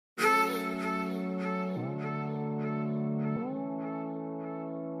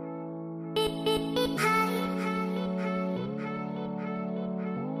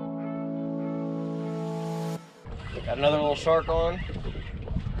Got another little shark on.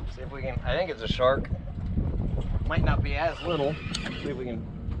 See if we can, I think it's a shark. Might not be as little. See if we can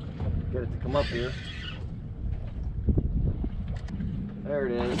get it to come up here. There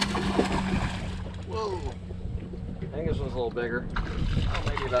it is. Whoa. I think this one's a little bigger. Oh,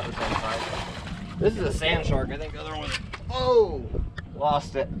 maybe about the same size. This is a sand shark. I think the other one, oh,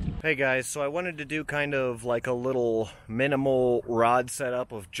 lost it. Hey guys, so I wanted to do kind of like a little minimal rod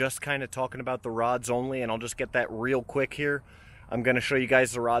setup of just kind of talking about the rods only, and I'll just get that real quick here. I'm going to show you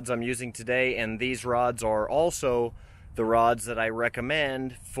guys the rods I'm using today, and these rods are also the rods that I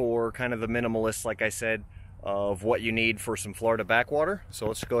recommend for kind of the minimalist, like I said, of what you need for some Florida backwater. So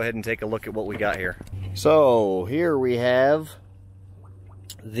let's go ahead and take a look at what we got here. So here we have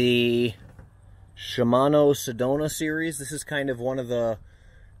the Shimano Sedona series. This is kind of one of the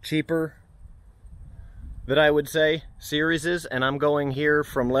cheaper, that I would say, series, and I'm going here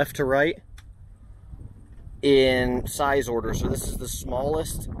from left to right in size order. So this is the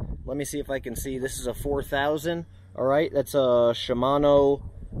smallest. Let me see if I can see. This is a 4,000. All right, that's a Shimano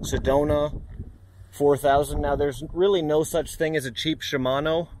Sedona 4,000. Now there's really no such thing as a cheap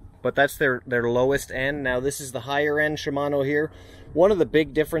Shimano, but that's their lowest end. Now this is the higher end Shimano here. One of the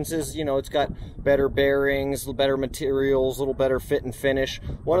big differences, you know, it's got better bearings, better materials, a little better fit and finish.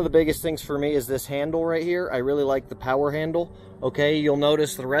 One of the biggest things for me is this handle right here. I really like the power handle. Okay, you'll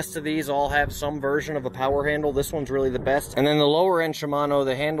notice the rest of these all have some version of a power handle. This one's really the best. And then the lower end Shimano,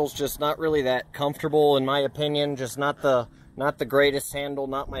 the handle's just not really that comfortable in my opinion. Just not the greatest handle,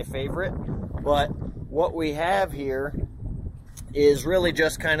 not my favorite. But what we have here is really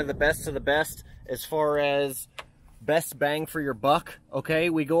just kind of the best of the best as far as best bang for your buck.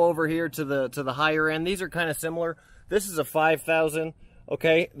 Okay, we go over here to the higher end. These are kind of similar. This is a 5,000.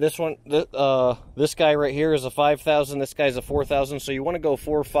 Okay, this one, this guy right here is a 5,000. This guy's a 4,000. So you want to go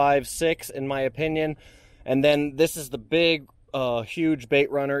 4, 5, 6 in my opinion. And then this is the big, huge bait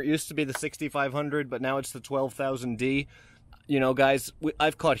runner. It used to be the 6,500, but now it's the 12,000D. You know, guys,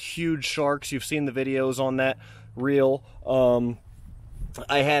 I've caught huge sharks. You've seen the videos on that reel.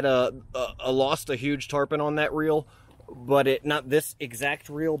 I had lost a huge tarpon on that reel, but not this exact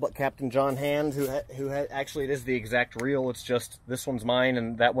reel, but Captain John Hand, who had actually, it is the exact reel. It's just this one's mine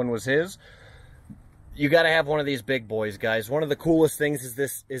and that one was his. You got to have one of these big boys, guys. One of the coolest things is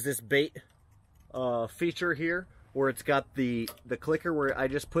this bait feature here, where it's got the clicker where I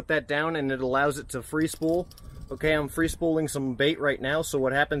just put that down and it allows it to free spool. Okay, I'm free spooling some bait right now. So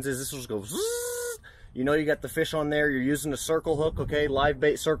what happens is this will just go zzz. You know, you got the fish on there. You're using a circle hook. Okay, live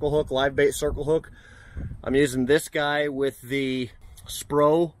bait circle hook, live bait circle hook. I'm using this guy with the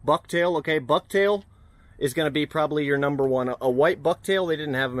Spro bucktail. Okay, bucktail is going to be probably your number one. A white bucktail, they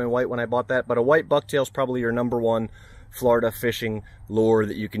didn't have them in white when I bought that, but a white bucktail is probably your number one Florida fishing lure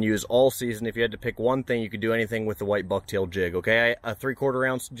that you can use all season. If you had to pick one thing, you could do anything with the white bucktail jig. Okay, a 3/4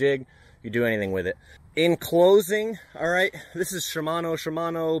 ounce jig, you do anything with it. In closing, all right, this is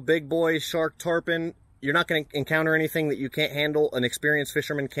Shimano big boy shark tarpon. You're not going to encounter anything that you can't handle. An experienced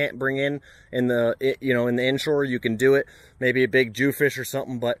fisherman can't bring in the inshore. You can do it, maybe a big jewfish or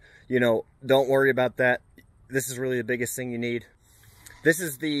something, but you know, don't worry about that. This is really the biggest thing you need. This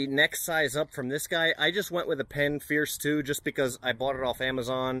is the next size up from this guy. I just went with a Penn Fierce 2 just because I bought it off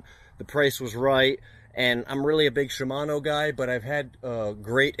Amazon. The price was right, and I'm really a big Shimano guy, but I've had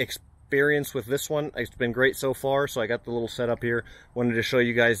great experience with this one. It's been great so far, so I got the little setup here. Wanted to show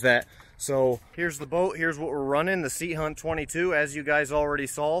you guys that. So here's the boat. Here's what we're running, the Sea Hunt 22, as you guys already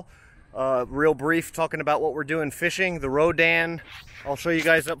saw. Real brief talking about what we're doing fishing. The Rodan, I'll show you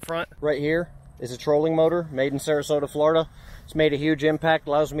guys up front. Right here is a trolling motor made in Sarasota, Florida. It's made a huge impact,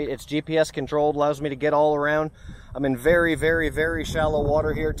 allows me, it's GPS controlled, allows me to get all around. I'm in very, very, very shallow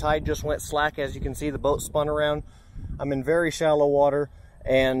water here. Tide just went slack. As you can see, the boat spun around. I'm in very shallow water,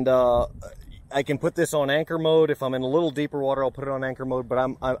 and I can put this on anchor mode. If I'm in a little deeper water, I'll put it on anchor mode,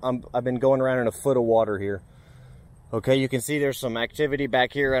 but I've been going around in a foot of water here. Okay, you can see there's some activity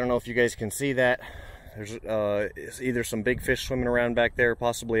back here. I don't know if you guys can see that. There's either some big fish swimming around back there,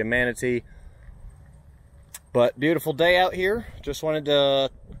 possibly a manatee. But beautiful day out here. Just wanted to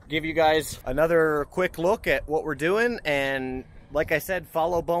give you guys another quick look at what we're doing. And like I said,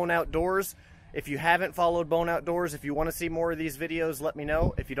 follow Bone Outdoors. If you haven't followed Bone Outdoors, if you want to see more of these videos, let me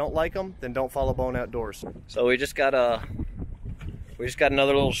know. If you don't like them, then don't follow Bone Outdoors. So we just got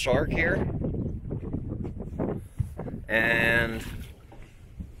another little shark here. And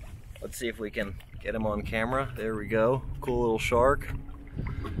let's see if we can get him on camera. There we go. Cool little shark.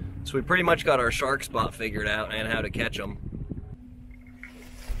 So we pretty much got our shark spot figured out and how to catch them.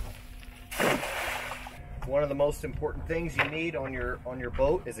 One of the most important things you need on your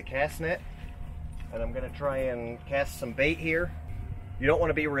boat is a cast net. and I'm gonna try and cast some bait here. You don't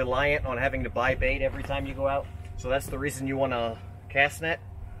want to be reliant on having to buy bait every time you go out, so that's the reason you want a cast net.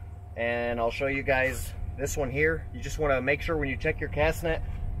 And I'll show you guys this one here. You just want to make sure when you check your cast net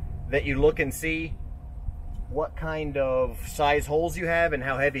that you look and see what kind of size holes you have and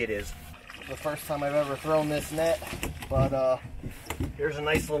how heavy it is. The first time I've ever thrown this net, but here's a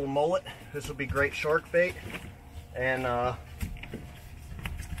nice little mullet. This will be great shark bait. And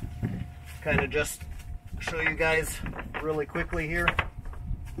kind of just show you guys really quickly here.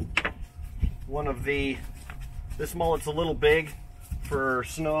 This mullet's a little big for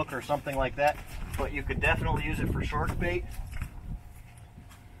snook or something like that, but you could definitely use it for shark bait.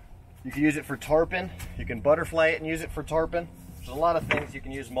 You can use it for tarpon. You can butterfly it and use it for tarpon. There's a lot of things you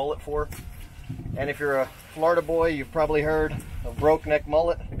can use mullet for. And if you're a Florida boy, you've probably heard of broke neck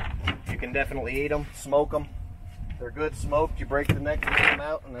mullet. You can definitely eat them, smoke them. They're good smoked. You break the neck, take them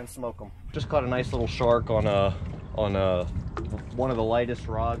out, and then smoke them. Just caught a nice little shark on one of the lightest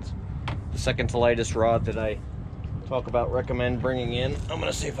rods, the second to lightest rod that I recommend bringing in. I'm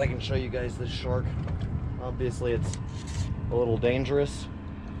gonna see if I can show you guys this shark. Obviously, it's a little dangerous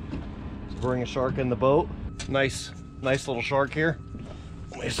to bring a shark in the boat. Nice little shark here.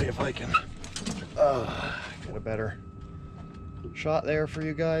 Let me see if I can get a better shot there for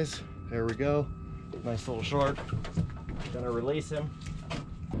you guys. There we go. Nice little shark. Gonna release him.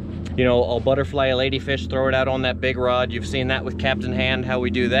 You know, I'll butterfly a ladyfish, throw it out on that big rod. You've seen that with Captain Hand, how we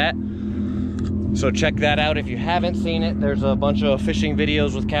do that. So check that out if you haven't seen it. There's a bunch of fishing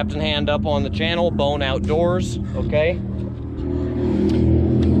videos with Captain Hand up on the channel, Bone Outdoors, okay? I'm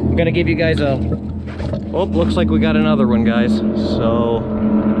gonna give you guys oh, looks like we got another one, guys. So,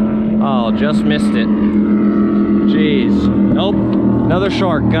 oh, just missed it. Jeez, nope, another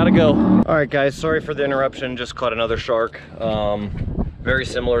shark, gotta go. All right, guys, sorry for the interruption, just caught another shark. Very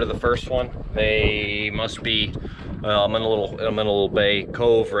similar to the first one. They must be, I'm in a little bay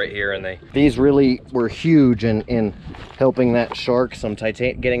cove right here, and these really were huge in helping that shark,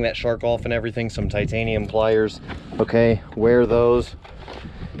 getting that shark off and everything, some titanium pliers, okay, wear those.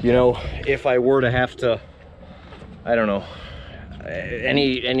 You know, if I were to have to, I don't know,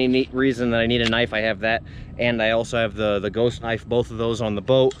 any neat reason that I need a knife, I have that, and I also have the ghost knife, both of those on the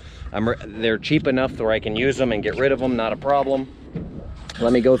boat. They're cheap enough where I can use them and get rid of them, not a problem.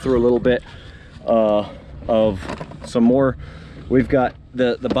 Let me go through a little bit of some more. We've got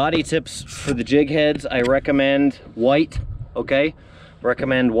the body tips for the jig heads. I recommend white, okay?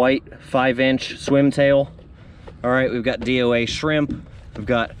 Recommend white 5-inch swim tail. All right, we've got DOA shrimp. We've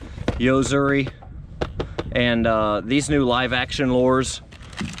got Yozuri. And these new live action lures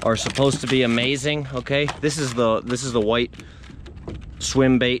are supposed to be amazing, okay? This is the white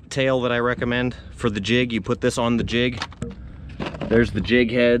swim bait tail that I recommend for the jig. You put this on the jig. There's the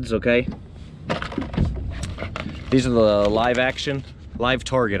jig heads, okay? These are the live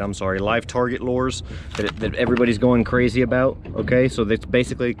target lures that everybody's going crazy about, okay? So it's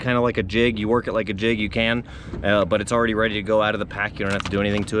basically kind of like a jig. You work it like a jig, you can, but it's already ready to go out of the pack. You don't have to do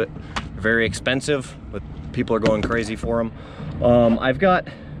anything to it. Very expensive, but people are going crazy for them. I've got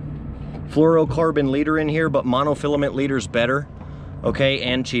fluorocarbon leader in here, but monofilament leader's better, okay,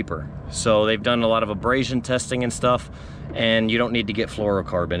 and cheaper. So they've done a lot of abrasion testing and stuff, and you don't need to get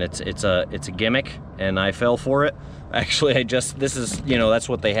fluorocarbon. It's a gimmick, and I fell for it. Actually, this is, you know, that's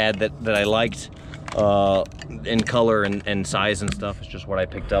what they had that I liked in color and size and stuff. It's just what I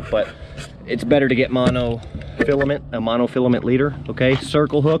picked up, but it's better to get a monofilament leader, okay?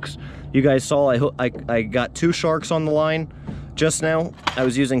 Circle hooks. You guys saw I got 2 sharks on the line just now. I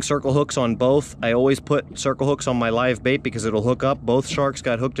was using circle hooks on both. I always put circle hooks on my live bait because it'll hook up. Both sharks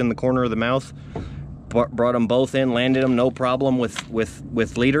got hooked in the corner of the mouth. Brought them both in, landed them, no problem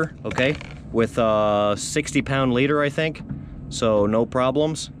with leader, okay? With a 60-pound leader, I think, so no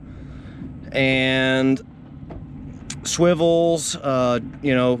problems. And swivels,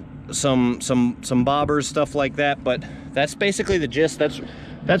 you know, some bobbers, stuff like that. But that's basically the gist.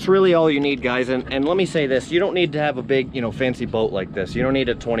 That's really all you need, guys. And let me say this: you don't need to have a big, you know, fancy boat like this. You don't need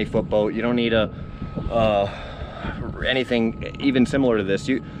a 20-foot boat. You don't need anything even similar to this.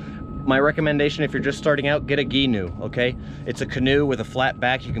 My recommendation, if you're just starting out, get a Ginu, okay? It's a canoe with a flat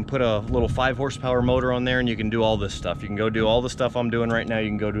back. You can put a little 5-horsepower motor on there, and you can do all this stuff. You can go do all the stuff I'm doing right now. You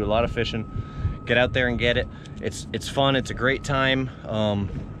can go do a lot of fishing. Get out there and get it. It's fun. It's a great time.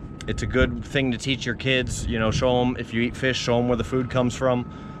 It's a good thing to teach your kids. You know, show them, if you eat fish, show them where the food comes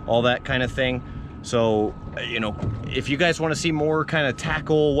from, all that kind of thing. So, you know, if you guys want to see more kind of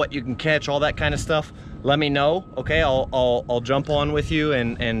tackle, what you can catch, all that kind of stuff, let me know, okay? I'll jump on with you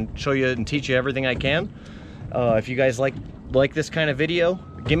and show you and teach you everything I can. If you guys like this kind of video,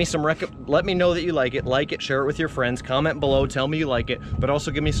 Give me some let me know that you like it, share it with your friends, comment below, tell me you like it, but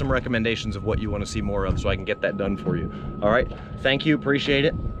also give me some recommendations of what you want to see more of so I can get that done for you. All right, thank you, appreciate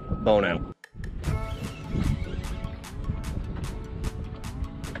it. Bone out.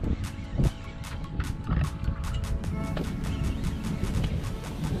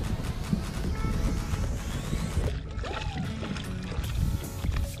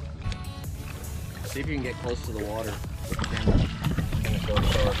 See if you can get close to the water. I'm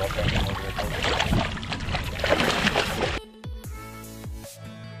gonna show the camera.